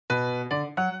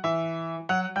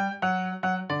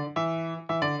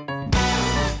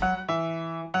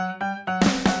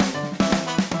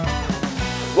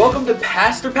Welcome to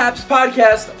Pastor Pap's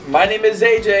podcast. My name is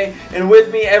AJ, and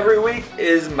with me every week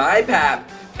is my pap,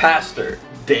 Pastor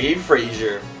Dave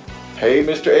Frasure. Hey,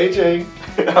 Mr. AJ.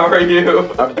 How are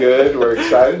you? I'm good. We're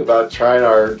excited about trying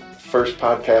our first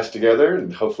podcast together,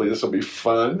 and hopefully this will be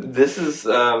fun. This is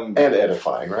and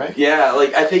edifying, right? Yeah,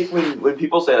 like I think when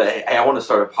people say, "Hey, I want to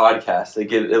start a podcast,"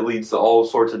 it leads to all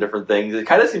sorts of different things. It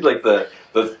kind of seems like the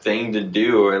thing to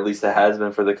do, or at least it has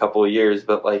been for the couple of years.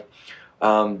 But like,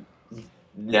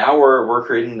 now we're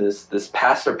creating this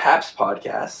Pastor Pap's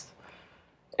podcast.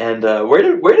 And where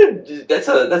did that's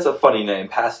a funny name,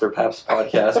 Pastor Pap's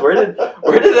podcast. Where did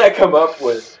that come up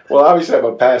with? Well, obviously I'm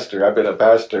a pastor. I've been a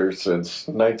pastor since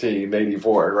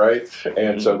 1984, right?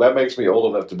 And so that makes me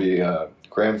old enough to be a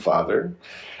grandfather.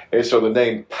 And so the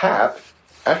name Pap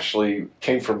actually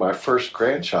came from my first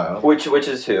grandchild. Which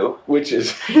is who? Which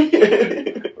is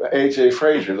AJ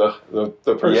Frasure,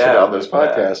 the person on this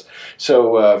podcast. Yeah.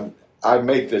 So I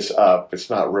make this up. It's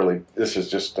not really. This is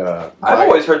just. I've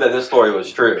always heard that this story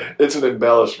was true. It's an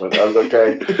embellishment.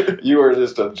 Okay, you were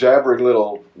just a jabbering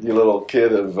little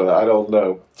kid of I don't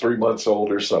know, 3 months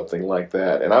old or something like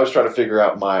that. And I was trying to figure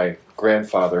out my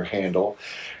grandfather handle.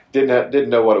 Didn't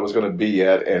know what it was going to be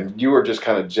yet. And you were just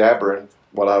kind of jabbering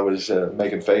while I was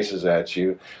making faces at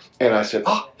you. And I said,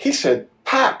 "Oh, he said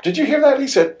Pap. Did you hear that? He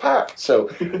said Pap." So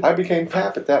I became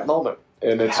Pap at that moment,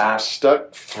 and it's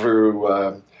stuck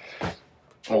through.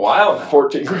 A while now.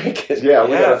 14 grandkids. Yeah,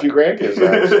 we got a few grandkids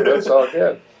now, so that's all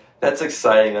good. That's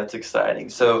exciting.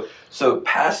 So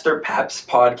Pastor Pap's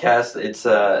podcast,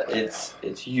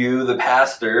 it's you, the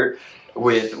pastor,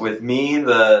 with me,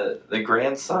 the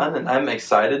grandson, and I'm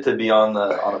excited to be on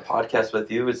a podcast with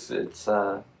you. It's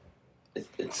going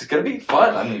to be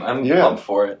fun. I'm pumped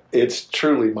for it. It's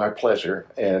truly my pleasure,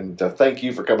 and thank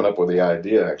you for coming up with the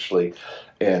idea, actually.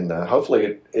 And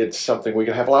hopefully it's something we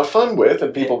can have a lot of fun with,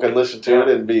 and people can listen to it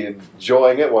and be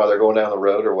enjoying it while they're going down the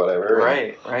road or whatever.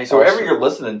 Right. So wherever you're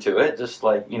listening to it, just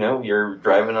like, you're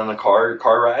driving on a car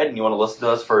ride and you want to listen to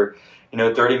us for,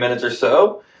 30 minutes or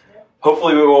so.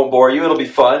 Hopefully we won't bore you. It'll be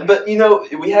fun. But,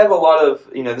 we have a lot of,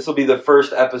 this will be the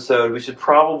first episode. We should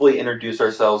probably introduce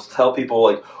ourselves, tell people,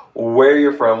 like, where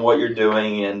you're from, what you're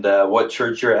doing, and what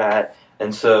church you're at.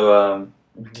 And so...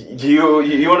 Do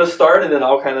you want to start, and then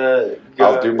I'll kind of go?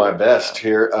 I'll do my best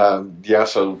here.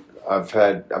 So I've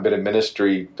been in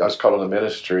ministry. I was called in the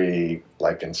ministry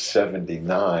like in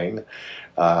 '79.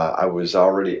 I was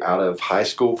already out of high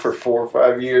school for 4 or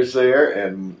 5 years there,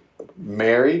 and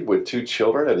married with 2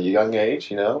 children at a young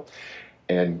age.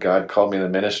 And God called me in the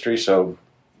ministry. So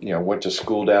went to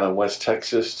school down in West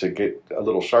Texas to get a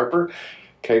little sharper.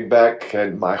 Came back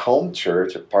at my home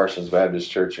church at Parsons Baptist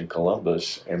Church in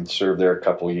Columbus and served there a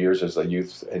couple of years as a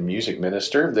youth and music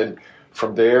minister. Then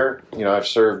from there, I've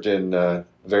served in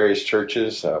various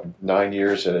churches, 9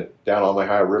 years down on the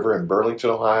Ohio River in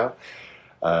Burlington, Ohio,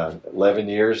 11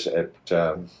 years in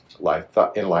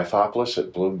Lithopolis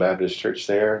at Bloom Baptist Church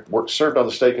there. Served on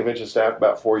the state convention staff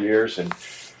about 4 years, and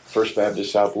First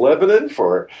Baptist South Lebanon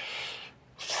for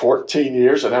 14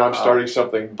 years, and now I'm starting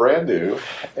something brand new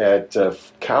at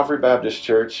Calvary Baptist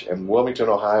Church in Wilmington,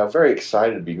 Ohio. Very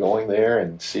excited to be going there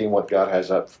and seeing what God is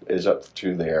up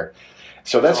to there.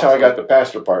 So that's awesome. How I got the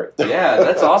pastor part. Yeah,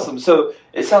 that's awesome. So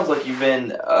it sounds like you've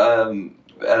been at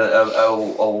a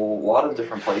lot of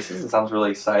different places. It sounds really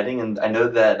exciting, and I know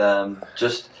that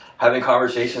just having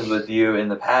conversations with you in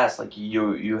the past, like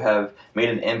you have made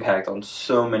an impact on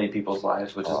so many people's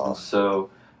lives, which has been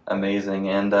so amazing.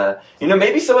 And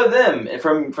maybe some of them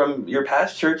from your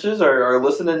past churches are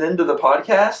listening into the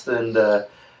podcast, and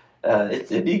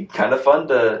it'd be kind of fun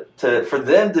for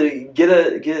them to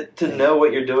get to know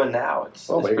what you're doing now. It's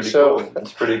pretty cool.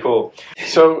 It's pretty cool.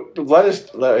 So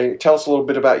tell us a little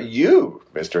bit about you,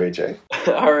 Mr. AJ.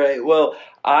 All right. Well,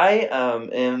 I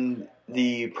am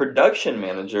the production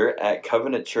manager at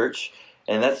Covenant Church,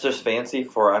 and that's just fancy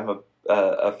for I'm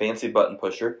a fancy button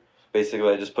pusher. Basically,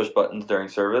 I just push buttons during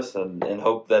service and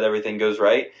hope that everything goes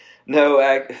right. No,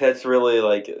 that's really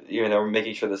like,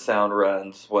 making sure the sound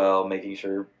runs well, making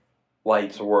sure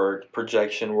lights work,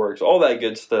 projection works, all that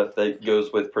good stuff that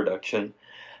goes with production.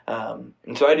 And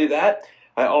so I do that.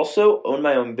 I also own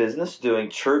my own business doing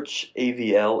church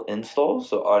AVL installs,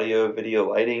 so audio, video,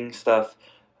 lighting stuff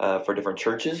for different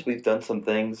churches. We've done some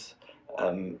things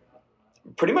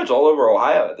pretty much all over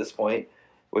Ohio at this point,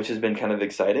 which has been kind of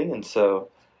exciting. And so...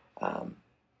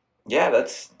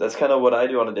 that's kind of what I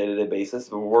do on a day-to-day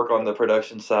basis. We work on the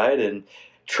production side and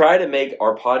try to make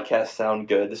our podcast sound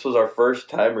good. This was our first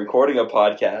time recording a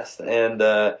podcast, and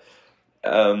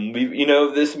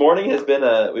this morning has been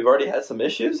we've already had some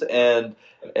issues, and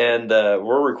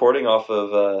we're recording off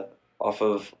of off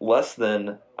of less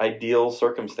than ideal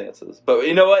circumstances. But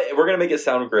you know what? We're going to make it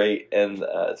sound great, and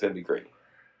it's going to be great.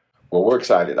 Well, we're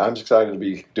excited. I'm excited to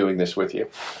be doing this with you.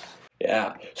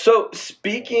 Yeah. So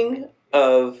speaking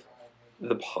of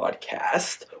the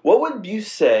podcast, what would you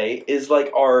say is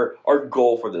like our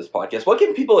goal for this podcast? What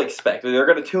can people expect? They're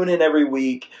going to tune in every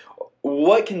week.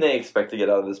 What can they expect to get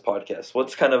out of this podcast?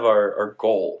 What's kind of our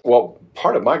goal? Well,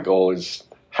 part of my goal is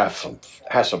have some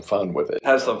fun with it.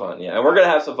 Have some fun, yeah. And we're going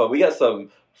to have some fun. We got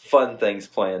some fun things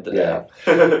planned today.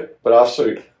 Yeah. But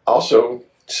also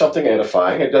something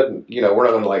edifying. It doesn't, we're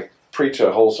not going to like preach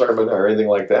a whole sermon or anything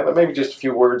like that, but maybe just a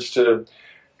few words to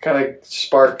kind of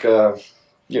spark,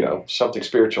 something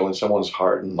spiritual in someone's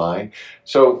heart and mind.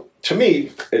 So to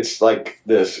me, it's like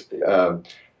this.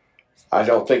 I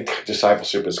don't think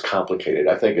discipleship is complicated.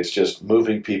 I think it's just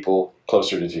moving people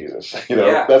closer to Jesus.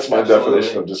 That's my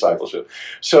definition of discipleship.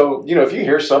 So, if you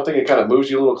hear something that kind of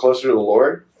moves you a little closer to the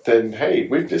Lord, then hey,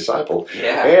 we've discipled.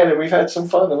 Yeah. And we've had some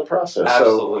fun in the process.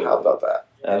 Absolutely. So how about that?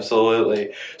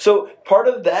 Absolutely. So part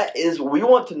of that is we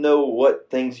want to know what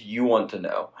things you want to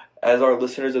know. As our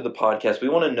listeners of the podcast, we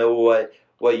want to know what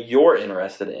you're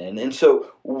interested in. And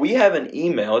so we have an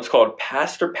email. It's called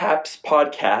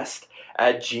pastorpapspodcast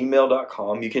at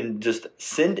gmail.com. You can just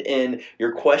send in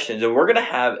your questions, and we're going to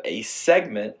have a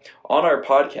segment on our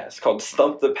podcast called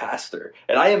Stump the Pastor.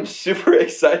 And I am super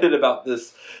excited about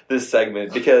this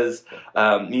segment because,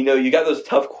 you got those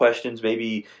tough questions.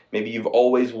 Maybe you've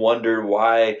always wondered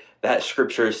why that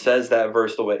scripture says that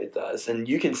verse the way it does. And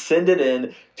you can send it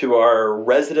in to our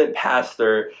resident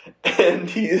pastor, and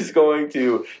he is going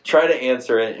to try to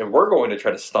answer it, and we're going to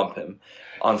try to stump him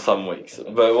on some weeks.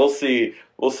 But we'll see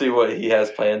what he has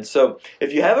planned. So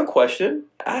if you have a question,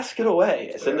 ask it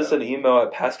away. Send us an email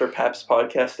at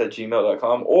pastorpapspodcast at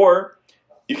gmail.com, or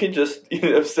you can just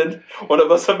send one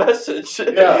of us a message.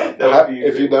 Yeah,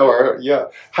 if you know our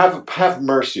have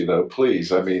mercy though,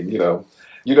 please. I mean,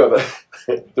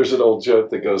 there's an old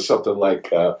joke that goes something like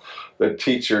the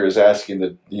teacher is asking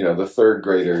the third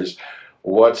graders,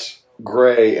 what's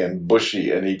gray and bushy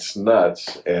and eats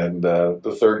nuts, and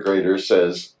the third grader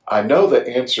says, I know the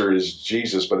answer is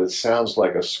Jesus, but it sounds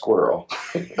like a squirrel.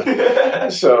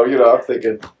 So I'm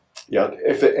thinking,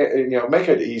 if make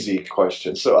it an easy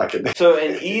question so I can. So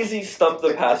an easy stump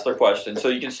the pastor question. So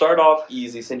you can start off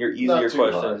easy, send your easier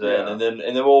questions in, and then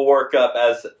we'll work up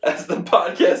as the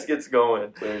podcast gets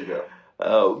going. There you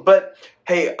go. But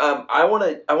hey, I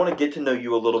want to get to know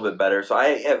you a little bit better. So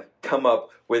I have come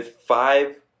up with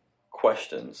 5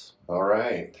 questions. All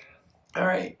right.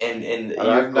 And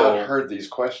I've not heard these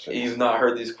questions. You've not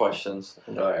heard these questions.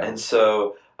 No, I haven't. And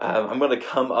so I'm going to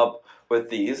come up with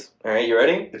these. All right, you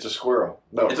ready? It's a squirrel.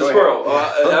 No, it's a squirrel.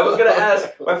 I was going to ask,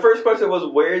 my first question was,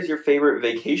 where is your favorite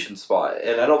vacation spot?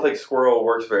 And I don't think squirrel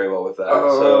works very well with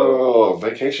that.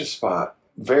 Vacation spot.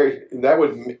 That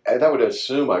would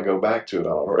assume I go back to it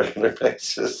on a regular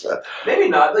basis. Maybe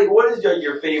not. Like, what is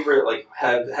your favorite? Like,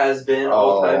 has been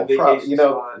all time vacation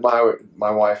spot?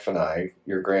 My wife and I,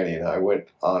 your granny and I, went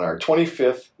on our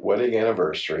 25th wedding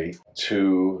anniversary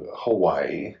to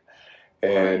Hawaii,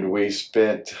 and we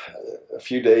spent a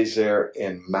few days there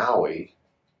in Maui,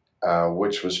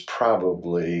 which was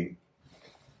probably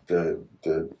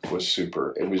was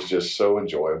super. It was just so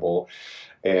enjoyable.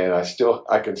 And I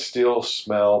can still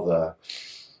smell the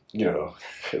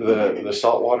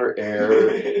saltwater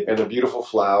air and the beautiful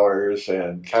flowers,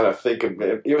 and kind of think of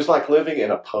it. It was like living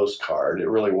in a postcard. It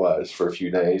really was for a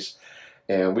few days,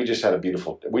 and we just had a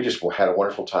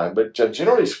wonderful time. But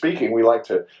generally speaking, we like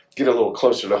to get a little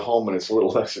closer to home, and it's a little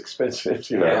less expensive,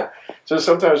 Yeah. So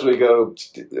sometimes we go.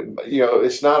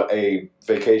 It's not a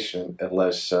vacation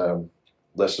unless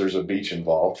there's a beach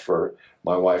involved for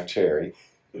my wife Terry.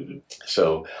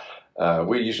 So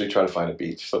we usually try to find a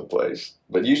beach someplace,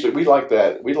 but usually we like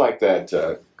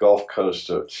that Gulf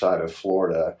Coast side of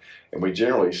Florida, and we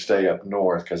generally stay up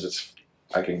north because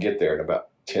I can get there in about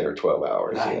 10 or 12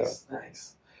 hours.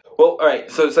 Nice. Well, all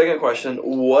right. So second question: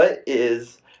 what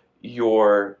is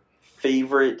your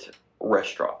favorite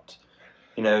restaurant?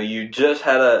 You just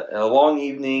had a long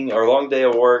evening or a long day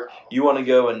of work. You want to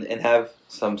go and have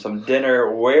some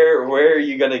dinner. Where are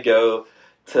you going to go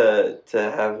to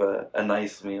have a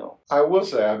nice meal? I will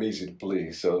say I'm easy to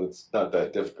please, so it's not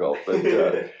that difficult. But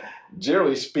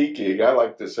generally speaking, I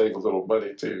like to save a little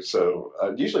money too. So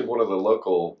usually one of the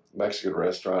local Mexican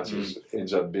restaurants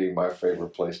ends up being my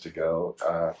favorite place to go.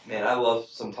 Man, I love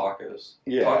some tacos.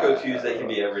 Yeah, Taco Tuesday can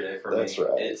be every day for me. That's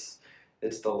right.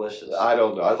 It's delicious. I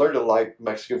don't know. I learned to like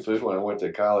Mexican food when I went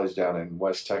to college down in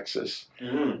West Texas,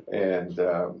 and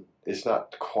it's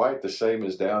not quite the same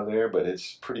as down there, but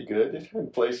it's pretty good in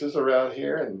places around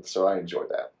here, and so I enjoy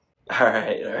that. All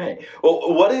right, all right.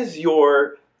 Well, what is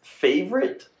your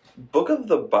favorite book of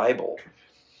the Bible?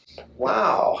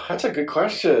 Wow, that's a good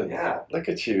question. Yeah. Look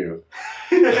at you.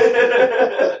 He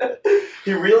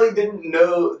really didn't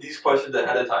know these questions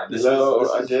ahead of time.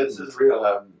 I didn't. This is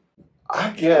real. I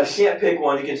guess. If you can't pick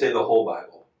one, you can say the whole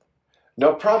Bible.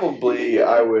 No, probably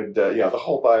I would. The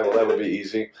whole Bible. That would be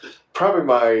easy.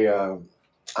 Probably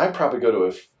I'd probably go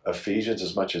to Ephesians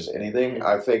as much as anything.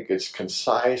 I think it's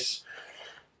concise.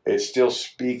 It still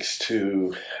speaks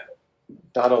to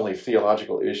not only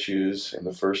theological issues in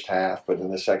the first half, but in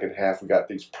the second half, we got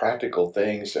these practical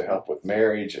things to help with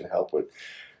marriage and help with,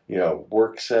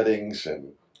 work settings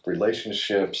and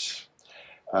relationships.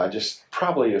 Just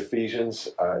probably Ephesians.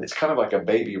 It's kind of like a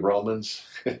baby Romans.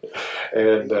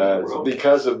 And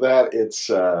because of that, it's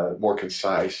more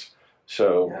concise.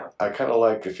 So I kind of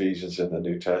like Ephesians in the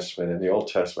New Testament. In the Old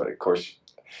Testament, of course,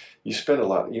 you spend a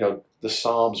lot, the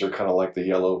Psalms are kind of like the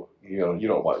yellow, you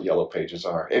know what yellow pages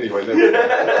are. Anyway,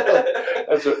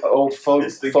 that's an old phone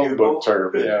book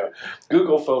term. Yeah.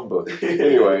 Google phone book.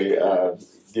 Anyway,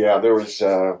 there was,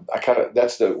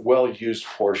 that's the well-used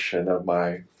portion of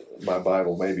my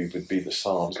Bible. Maybe would be the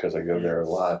Psalms because I go there a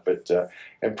lot. But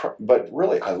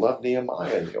really, I love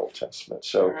Nehemiah in the Old Testament.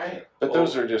 So,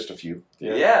 those are just a few.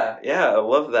 Yeah. I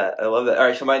love that. All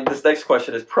right, so this next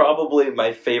question is probably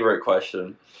my favorite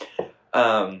question.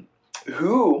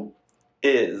 Who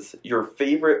is your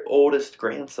favorite oldest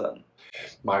grandson?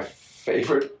 My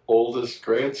favorite oldest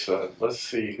grandson. Let's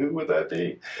see, who would that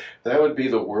be? That would be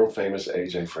the world famous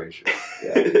AJ Frasure.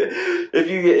 Yeah.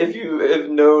 If you have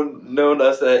known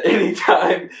us at any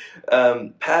time,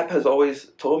 Pap has always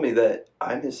told me that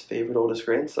I'm his favorite oldest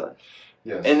grandson.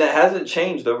 Yes. And that hasn't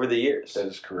changed over the years. That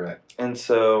is correct. And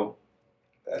so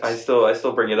I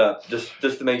still bring it up just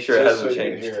to make sure it hasn't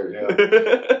changed.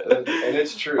 And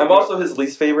it's true. I'm also his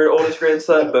least favorite oldest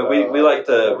grandson, but we don't like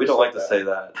to say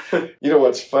that. You know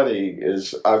what's funny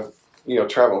is I've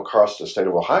traveled across the state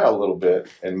of Ohio a little bit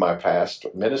in my past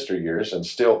ministry years, and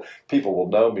still people will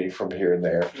know me from here and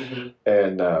there. Mm-hmm.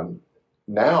 And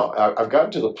now I've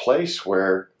gotten to the place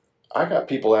where I got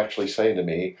people actually saying to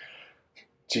me,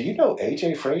 "Do you know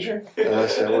AJ Frasure?" And I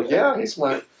said, "Well, yeah, he's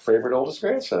my favorite oldest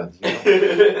grandson,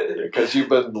 because you've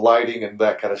been lighting and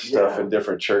that kind of stuff in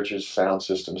different churches, sound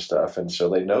system stuff, and so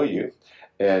they know you."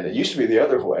 And it used to be the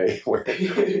other way, where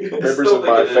members of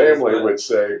my family would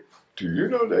say, "Do you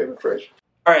know David Frasure?"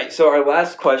 All right, so our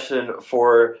last question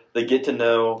for the Get to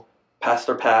Know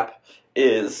Pastor Pap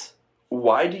is,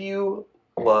 why do you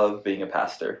love being a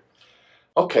pastor?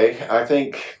 Okay, I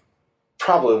think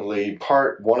probably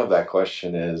part one of that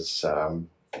question is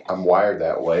I'm wired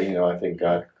that way. I think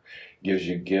God gives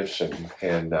you gifts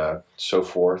and so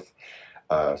forth,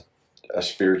 a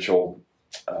spiritual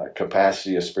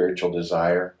capacity, a spiritual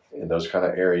desire in those kind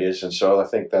of areas. And so I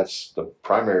think that's the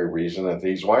primary reason that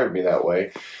He's wired me that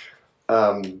way.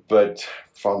 But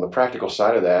from the practical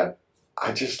side of that,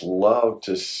 I just love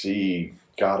to see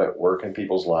God at work in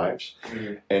people's lives,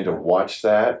 and to watch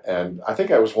that. And I think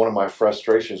that was one of my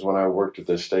frustrations when I worked at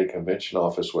the state convention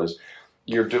office was,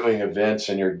 you're doing events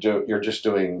and you're just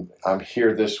doing, I'm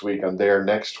here this week, I'm there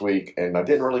next week, and I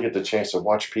didn't really get the chance to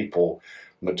watch people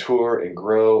mature and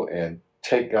grow and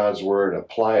take God's word and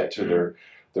apply it to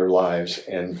their lives.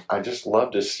 And I just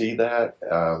love to see that.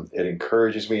 It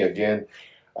encourages me. Again,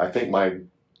 I think my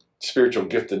spiritual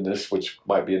giftedness, which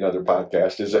might be another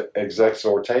podcast, is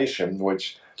exhortation,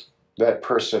 which that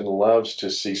person loves to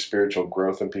see spiritual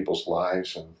growth in people's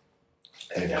lives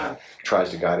and tries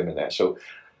to guide them in that. So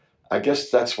I guess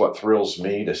that's what thrills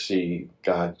me, to see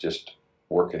God just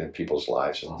working in people's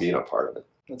lives and being a part of it.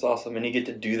 That's awesome, and you get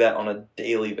to do that on a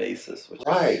daily basis.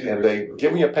 And they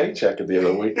give me a paycheck at the end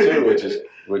of the week too,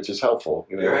 which is helpful.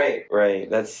 Right.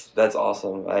 That's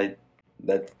awesome.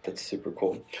 That's super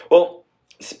cool. Well,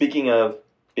 speaking of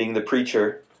being the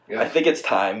preacher, I think it's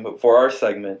time for our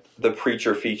segment, the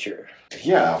Preacher Feature.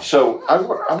 Yeah. So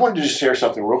I wanted to just share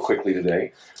something real quickly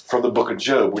today from the book of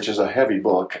Job, which is a heavy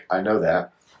book. I know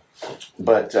that.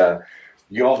 But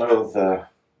you all know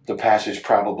the passage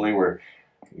probably where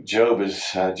Job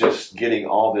is just getting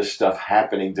all this stuff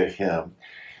happening to him.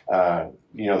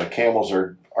 The camels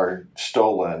are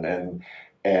stolen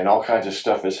and all kinds of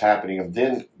stuff is happening. And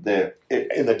then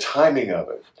in the timing of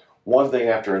it, one thing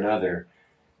after another.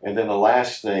 And then the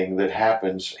last thing that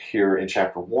happens here in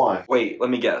chapter 1. Wait, let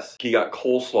me guess. He got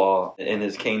coleslaw in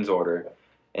his Cane's order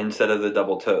instead of the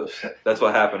double toast. That's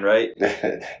what happened, right?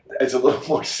 It's a little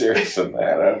more serious than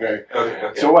that, okay?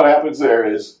 So what happens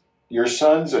there is, your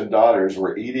sons and daughters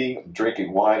were eating,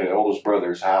 drinking wine at oldest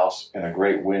brother's house, and a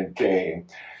great wind came.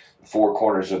 4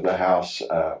 corners of the house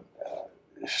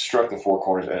struck the four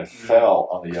corners, and it fell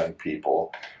on the young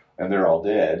people, and they're all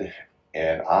dead.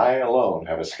 And I alone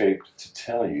have escaped to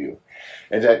tell you.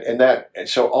 And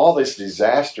so all these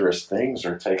disastrous things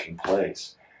are taking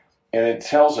place. And it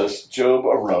tells us Job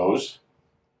arose,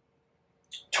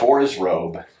 tore his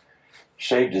robe,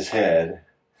 shaved his head,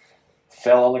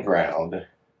 fell on the ground,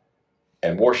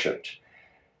 and worshipped.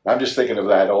 I'm just thinking of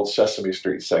that old Sesame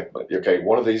Street segment. Okay,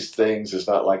 one of these things is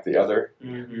not like the other.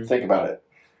 Mm-hmm. Think about it.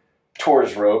 Tore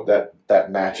his robe,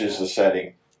 that matches the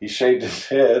setting. He shaved his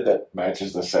head, that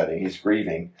matches the setting. He's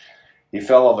grieving. He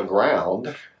fell on the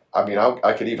ground. I mean,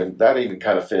 that even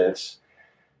kind of fits.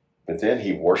 But then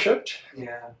he worshipped.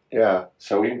 Yeah.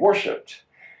 So he worshipped.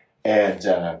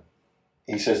 And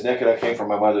he says, naked I came from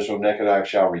my mother's womb, naked I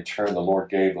shall return. The Lord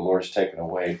gave, the Lord has taken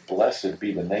away. Blessed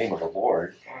be the name of the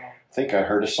Lord. I think I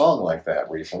heard a song like that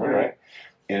recently, right?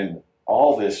 In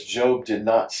all this, Job did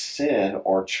not sin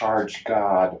or charge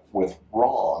God with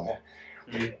wrong.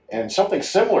 Mm-hmm. And something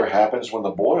similar happens when the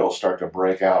boils start to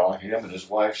break out on him, and his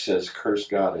wife says, curse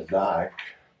God and die.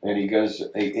 And he goes,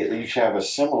 you should have a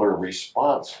similar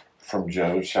response from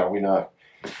Job. Shall we not,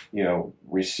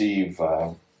 receive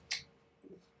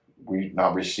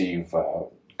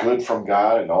good from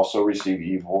God and also receive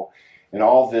evil? And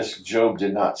all this, Job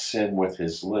did not sin with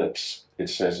his lips, it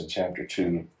says in chapter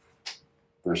 2,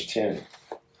 verse 10.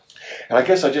 And I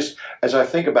guess as I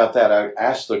think about that, I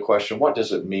ask the question, what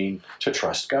does it mean to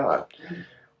trust God?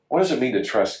 What does it mean to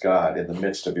trust God in the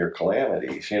midst of your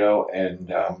calamities?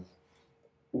 And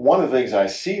one of the things I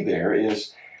see there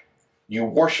is you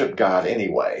worship God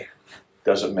anyway.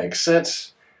 Doesn't make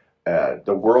sense.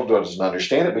 The world doesn't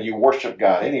understand it, but you worship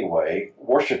God anyway.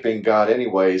 Worshiping God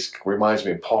anyways reminds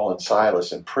me of Paul and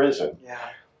Silas in prison,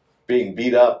 being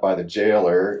beat up by the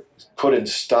jailer, put in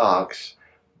stocks,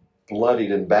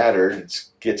 bloodied and battered. It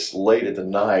gets late at the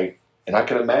night, and I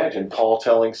can imagine Paul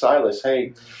telling Silas,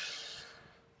 hey,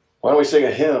 why don't we sing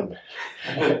a hymn?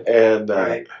 And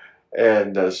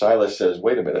Silas says,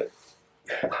 wait a minute,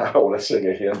 I don't want to sing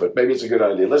a hymn, but maybe it's a good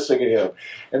idea. Let's sing a hymn.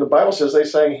 And the Bible says they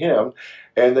sang hymn,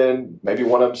 and then maybe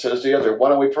one of them says to the other, why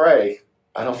don't we pray?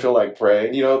 I don't feel like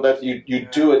praying. That you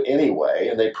do it anyway,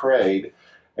 and they prayed.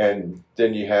 And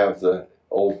then you have the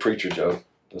old preacher joke,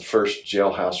 the first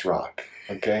jailhouse rock.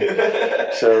 Okay,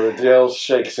 so the jail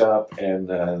shakes up, and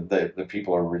the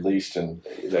people are released, and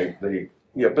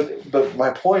But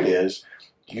my point is,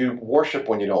 you worship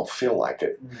when you don't feel like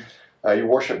it. You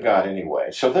worship God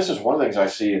anyway. So this is one of the things I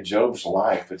see in Job's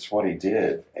life. It's what he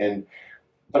did,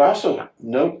 but I also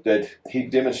note that he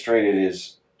demonstrated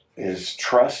his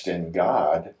trust in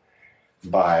God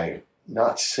by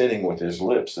not sinning with his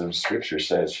lips, as Scripture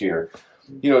says here.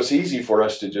 It's easy for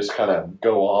us to just kind of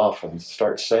go off and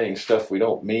start saying stuff we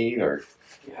don't mean, or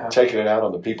taking it out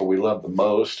on the people we love the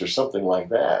most, or something like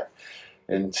that.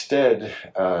 Instead,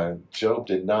 Job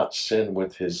did not sin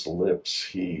with his lips.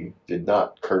 He did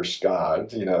not curse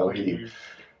God.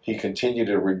 He continued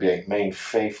to remain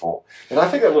faithful. And I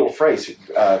think that little phrase,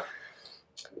 the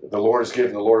Lord is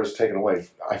given, the Lord is taken away.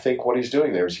 I think what he's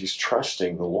doing there is he's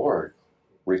trusting the Lord,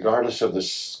 regardless of the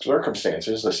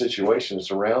circumstances, the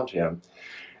situations around him.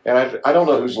 And I don't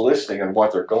know who's listening and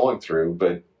what they're going through,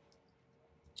 but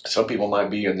some people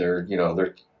might be in their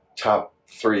top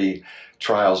 3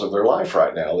 trials of their life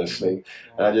right now listening.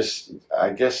 And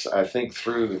I think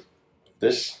through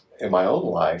this in my own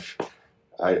life,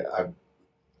 I'm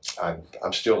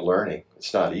still learning.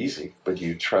 It's not easy, but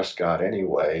you trust God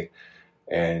anyway,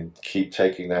 and keep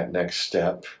taking that next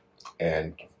step,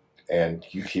 and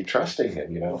you keep trusting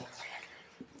Him.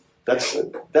 That's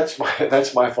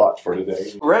my thought for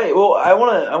today. Right. Well, I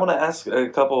want to ask a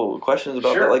couple questions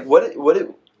about that. Like,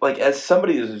 what as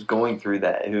somebody who's going through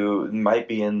that, who might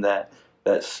be in that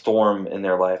storm in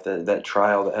their life, that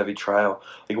trial, that heavy trial.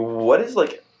 Like, what is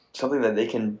something that they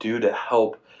can do to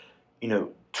help,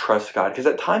 trust God? Because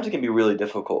at times it can be really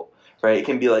difficult, right? It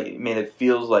can be like, man, it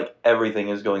feels like everything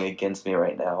is going against me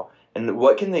right now. And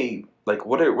what can they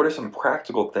what are some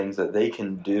practical things that they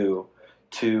can do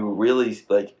to really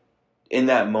in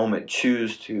that moment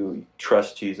choose to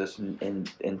trust Jesus and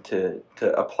to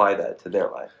apply that to their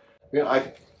life? Yeah,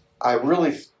 I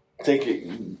really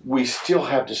think we still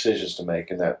have decisions to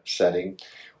make in that setting.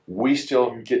 We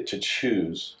still get to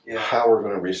choose how we're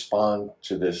going to respond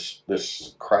to this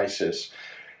crisis.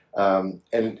 And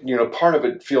part of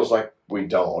it feels like we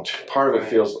don't. Part of it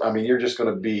feels, you're just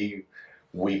going to be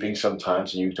weeping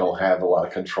sometimes, and you don't have a lot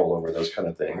of control over those kind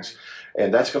of things.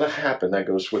 And that's going to happen. That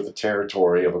goes with the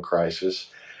territory of a crisis.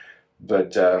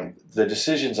 But the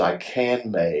decisions I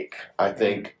can make, I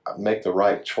think, make the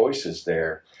right choices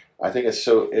there. I think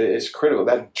it's critical.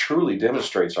 That truly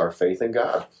demonstrates our faith in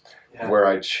God. where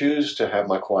I choose to have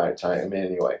my quiet time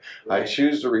anyway. Right. I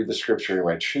choose to read the scripture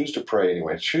anyway. I choose to pray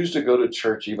anyway. I choose to go to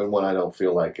church even when I don't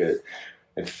feel like it.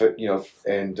 And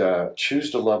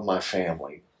choose to love my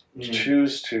family. Mm-hmm.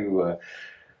 Choose to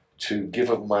give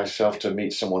up myself to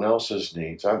meet someone else's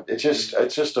needs.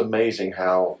 It's just amazing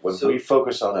how when we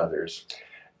focus on others,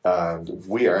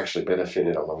 we are actually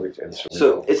benefited on the weekend.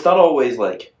 So it's not always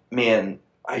like, man,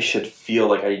 I should feel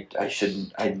like I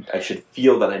should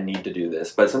feel that I need to do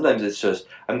this. But sometimes it's just,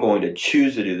 I'm going to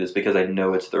choose to do this because I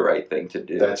know it's the right thing to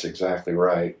do. That's exactly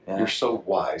right. Yeah. You're so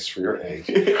wise for your age.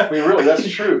 I mean, really, that's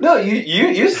true. No,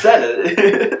 you said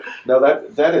it. No,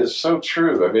 that is so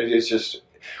true. I mean, it's just,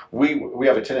 we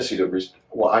have a tendency to,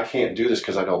 I can't do this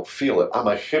because I don't feel it. I'm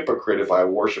a hypocrite if I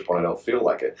worship when I don't feel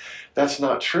like it. That's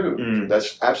not true. Mm.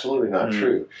 That's absolutely not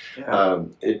true. Yeah.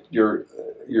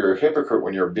 You're a hypocrite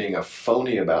when you're being a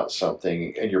phony about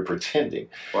something and you're pretending.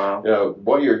 Wow.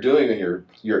 What you're doing, and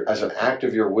you're as an act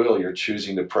of your will, you're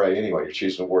choosing to pray anyway. You're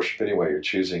choosing to worship anyway. You're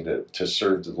choosing to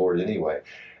serve the Lord anyway.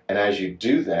 And as you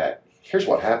do that, here's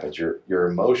what happens: your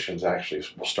emotions actually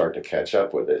will start to catch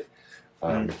up with it.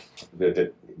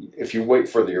 If you wait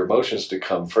for your emotions to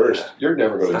come first, you're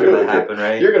never going to do it. Happen,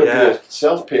 right? You're going to be a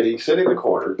self-pity, sitting in the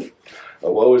corner.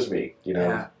 Woe is me.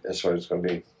 That's what it's going to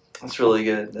be. That's really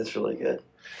good. That's really good.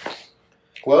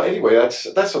 Well, anyway, that's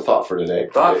a thought for today.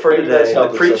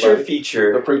 The preacher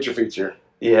feature. The preacher feature.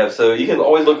 Yeah, so you can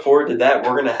always look forward to that.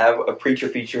 We're going to have a preacher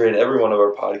feature in every one of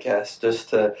our podcasts, just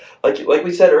to, like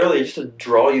we said earlier, just to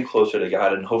draw you closer to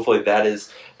God, and hopefully that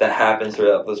happens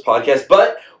throughout this podcast.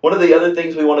 But one of the other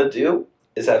things we want to do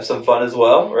is have some fun as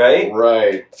well, right?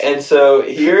 Right. And so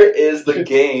here is the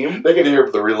game. They can hear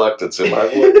the reluctance in my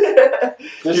voice.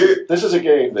 This is a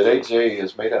game that AJ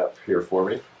has made up here for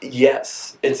me.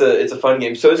 Yes, it's a fun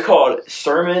game. So it's called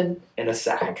Sermon in a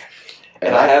Sack,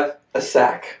 and I have a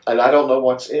sack, and I don't know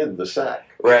what's in the sack.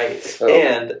 Right. So.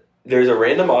 And there's a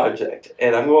random object,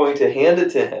 and I'm going to hand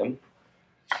it to him,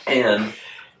 and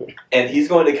he's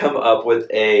going to come up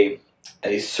with a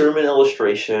sermon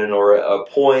illustration or a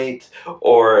point,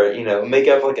 or make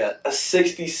up like a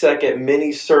 60-second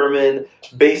mini sermon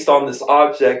based on this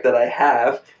object that I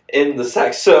have in the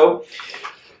sack. So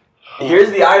here's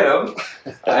the item,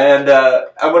 and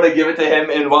I'm going to give it to him.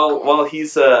 And while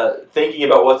he's thinking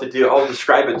about what to do, I'll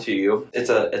describe it to you. It's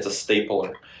a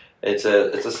stapler. It's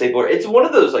a stapler. It's one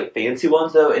of those like fancy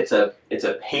ones though. It's a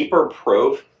paper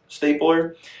pro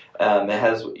stapler. It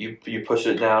has you push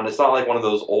it down. It's not like one of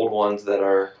those old ones that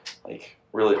are like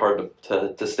really hard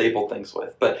to staple things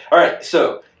with. But all right,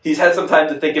 so he's had some time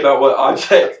to think about what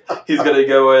object he's going to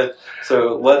go with.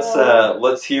 So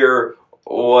let's hear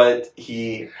what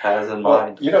he has in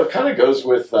mind. It kind of goes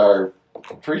with our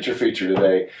preacher feature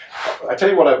today. I tell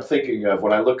you what I'm thinking of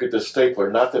when I look at this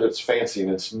stapler. Not that it's fancy and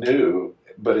it's new,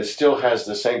 but it still has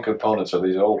the same components of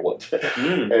these old ones.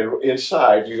 And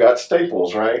inside you got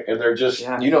staples, right? And they're just,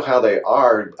 you know how they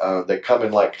are. They come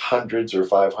in like hundreds or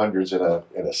 500s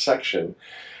in a section.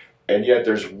 And yet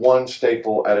there's one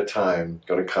staple at a time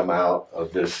going to come out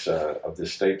of this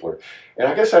stapler. And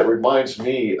I guess that reminds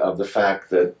me of the fact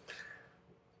that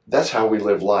that's how we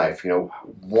live life.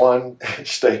 One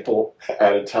staple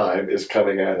at a time is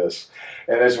coming at us.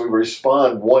 And as we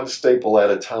respond one staple at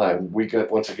a time,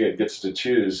 once again gets to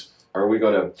choose, are we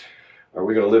going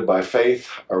to live by faith?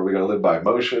 Are we going to live by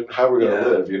emotion? How are we going to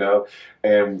live,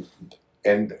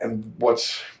 And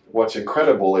what's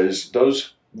incredible is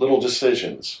those little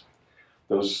decisions,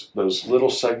 those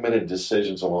little segmented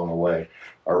decisions along the way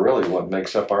are really what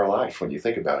makes up our life when you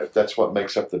think about it. That's what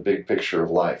makes up the big picture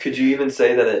of life. Could you even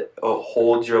say that it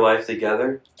holds your life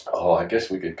together? Oh, I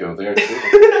guess we could go there too.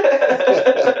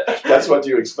 That's what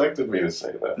you expected me to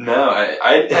say, though. No,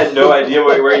 I had no idea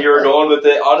where you were going with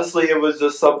it. Honestly, it was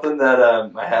just something that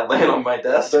I had laying on my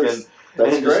desk.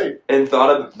 That's great. And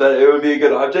thought that it would be a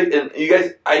good object. And you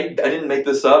guys, I didn't make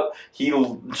this up. He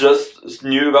just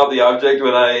knew about the object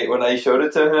when I showed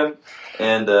it to him.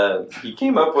 And he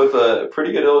came up with a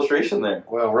pretty good illustration there.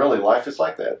 Well, really, life is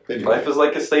like that. Life is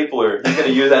like a stapler. He's going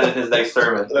to use that in his next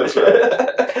sermon. That's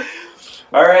right.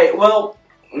 All right, well,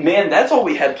 man, that's all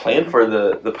we had planned for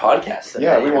the podcast today.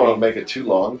 Yeah, we won't make it too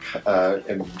long,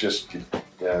 and just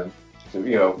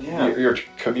your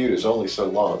commute is only so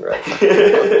long, right?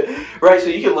 Right, so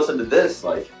you can listen to this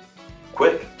like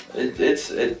quick.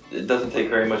 It doesn't take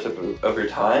very much of your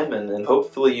time, and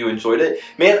hopefully you enjoyed it.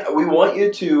 Man, we want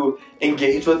you to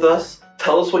engage with us.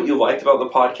 Tell us what you liked about the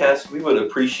podcast. We would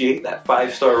appreciate that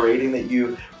 5-star rating that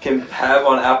you can have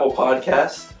on Apple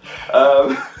Podcasts.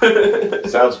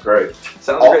 Sounds great.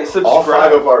 Sounds great. Subscribe. All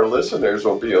 5 of our listeners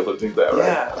will be able to do that,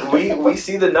 right? Yeah, we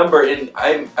see the number, and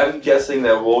I'm guessing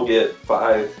that we'll get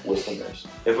 5 listeners.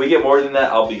 If we get more than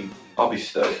that, I'll be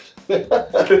stoked.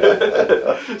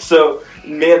 So,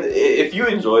 man, if you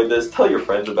enjoyed this, tell your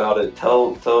friends about it.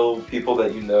 Tell people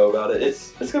that you know about it.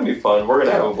 It's gonna be fun. We're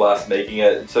gonna have a blast making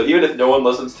it. So even if no one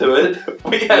listens to it,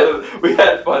 we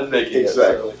had fun making it.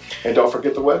 Exactly. And don't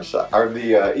forget the website or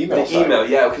the email. The email,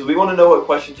 yeah, because we want to know what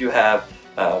questions you have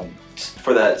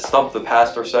for that Stump the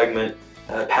Pastor segment.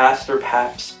 Pastor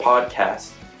Pap's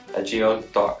podcast at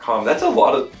gmail.com. That's a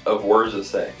lot of words to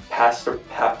say. Pastor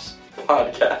Pap's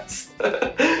podcast.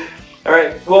 All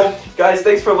right. Well, guys,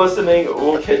 thanks for listening.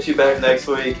 We'll catch you back next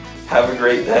week. Have a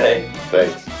great day.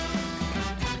 Thanks.